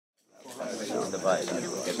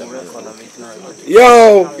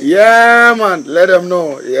Yo, yeah, man. Let them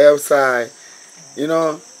know. Yeah, outside. You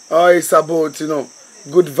know, oh, it's about, you know,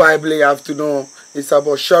 good vibely. You have to know. It's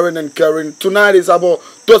about sharing and caring. Tonight is about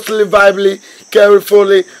totally vibely,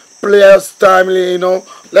 carefully, players timely, you know.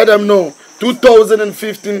 Let them know.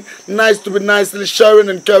 2015, nice to be nicely, sharing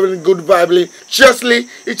and caring, good vibely. Cheersly,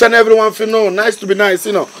 each and everyone feel know. Nice to be nice,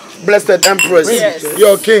 you know. Blessed Empress,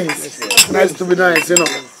 your kings. Nice to be nice, you know.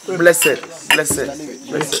 Blessed.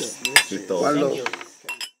 One love.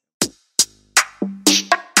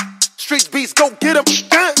 Street beats, go get 'em,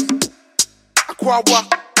 dance. Akwaboah,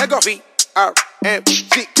 mega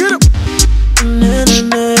VRMG, get 'em.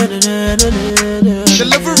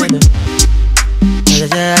 Delivery.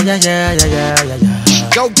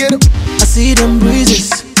 Go get 'em. I see them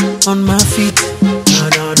breezes on my feet.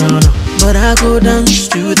 No. But I go dance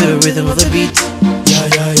to the rhythm of the beat.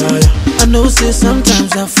 I know say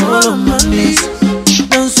sometimes I fall on my knees.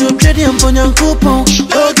 Dance so pretty and pon your coupon.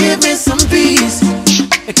 Lord give me some peace.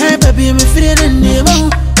 I can't baby me feel it in the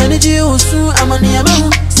mood. Energy soon I'm on the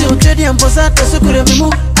mood. So pretty and posat so could be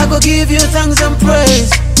move. I go give you thanks and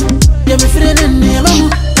praise. Yeah me feel it in the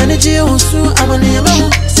mood. Energy soon I'm on the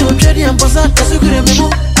mood. So pretty and posat so could be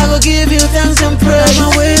move. I go give you thanks and praise. My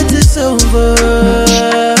wait is over.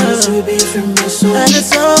 This will be from my soul. And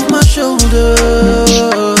it's off my shoulder.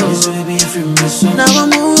 This will be from my soul. Now I'm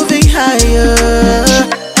moving higher.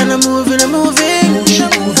 And I'm moving. And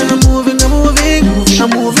I'm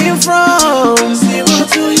moving from 0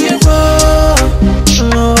 to hero.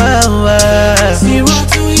 Oh, wow. 0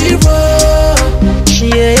 to hero.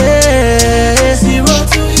 Yeah. 0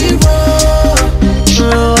 to hero. Oh,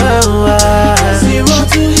 wow. 0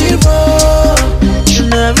 to hero.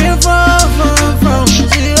 And I'm from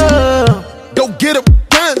 0. Go get 'em,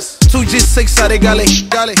 dance. 2G6 out of galley.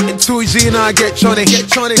 And 2G now I get chonny.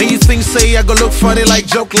 And you think say I go look funny like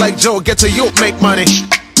Joe. Get to you, make money.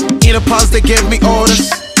 In the past they gave me orders,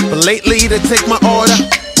 but lately they take my order.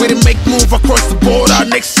 We done make move across the border.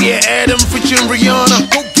 Next year Edem featuring Rihanna.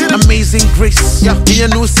 Amazing grace, yeah. In your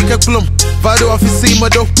new secret plum. Vado office my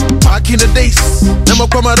do. Back in the days, Nemo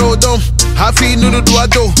come dom. Happy no do I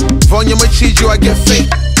do. Vonya my cheese you I get fake.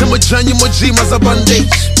 Nemo Janny mo G as a bandage.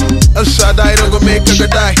 El Shaddai don't go make a good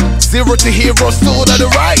die. 0 to hero, still at the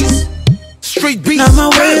rise. Street beats. Now my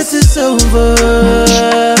wait is over.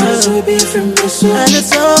 This will be from my soul. And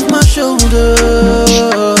it's off my shoulder.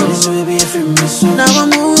 This will be from my soul. Now I'm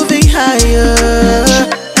moving higher.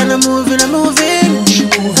 And I'm moving. And I'm moving.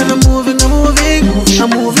 I'm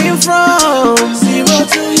moving from 0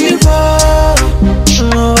 to hero.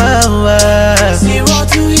 Oh, wow. 0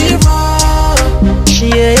 to hero.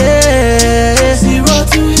 Yeah. 0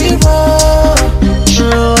 to hero.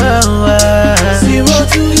 Oh, wow. 0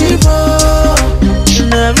 to hero.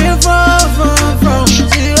 From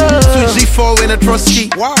 0. 2G4 in a trusty.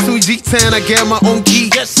 2G10 I get my own key.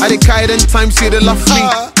 I the kite and time see the love me.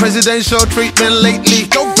 Presidential treatment lately.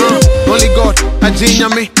 Only God, I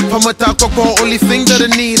genius me. Pamata koko, only thing that I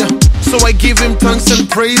need. So I give him thanks and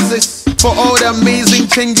praises for all the amazing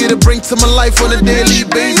changes to bring to my life on a daily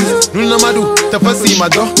basis. Nunamadu, tapasi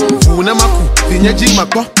mado, unamaku, tinyaji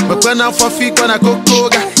mako, bakwana fafi kwana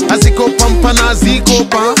kokoga, aziko pampana ziko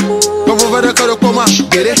pa, babovada karokoma,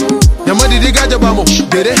 get it? Yamadi diga jabamo,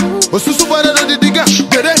 get it? Osusu bada no diga,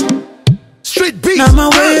 get it? Street beat. Now my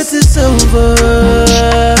wait is over.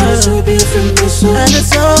 This will be from my soul. And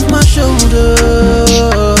it's off my shoulder.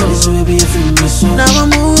 This will be from my soul. Now I'm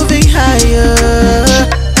moving higher.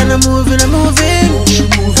 And I'm moving. And I'm moving.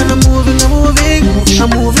 I'm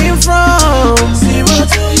moving from 0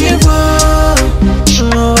 to hero.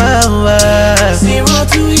 Oh, wow. 0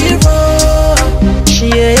 to hero.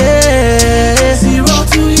 Yeah. 0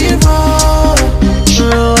 to hero.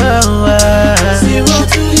 Oh, wow. 0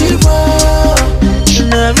 to hero.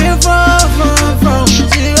 And I'm from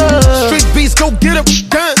 0. Street beats, go get 'em,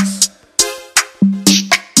 dance.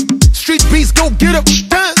 Street beats, go get 'em,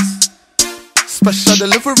 dance. Special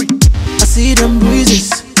delivery. I see them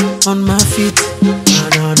breezes on my feet.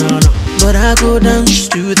 No. But I go dance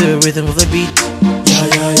to the rhythm of the beat.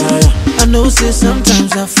 I know say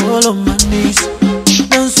sometimes I fall on my knees.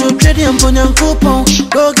 Dance so pretty and pon your coupon.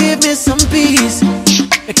 Go give me some peace.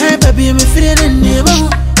 I can't baby me feel it in the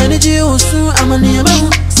mood. Energy soon I'm on the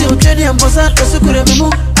mood. So pretty and posat so could be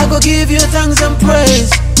move. I go give you thanks and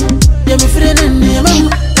praise. Yeah me feel it in the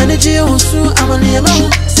mood. Energy soon I'm on the mood.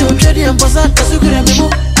 So pretty and posat so could be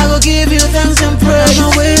move. I go give you thanks and praise. My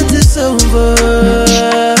wait is over.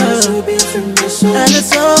 This will be from my soul. And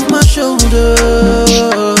it's off my shoulder.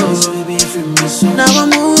 This will be from my soul. Now I'm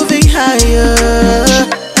moving higher.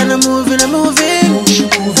 And I'm moving.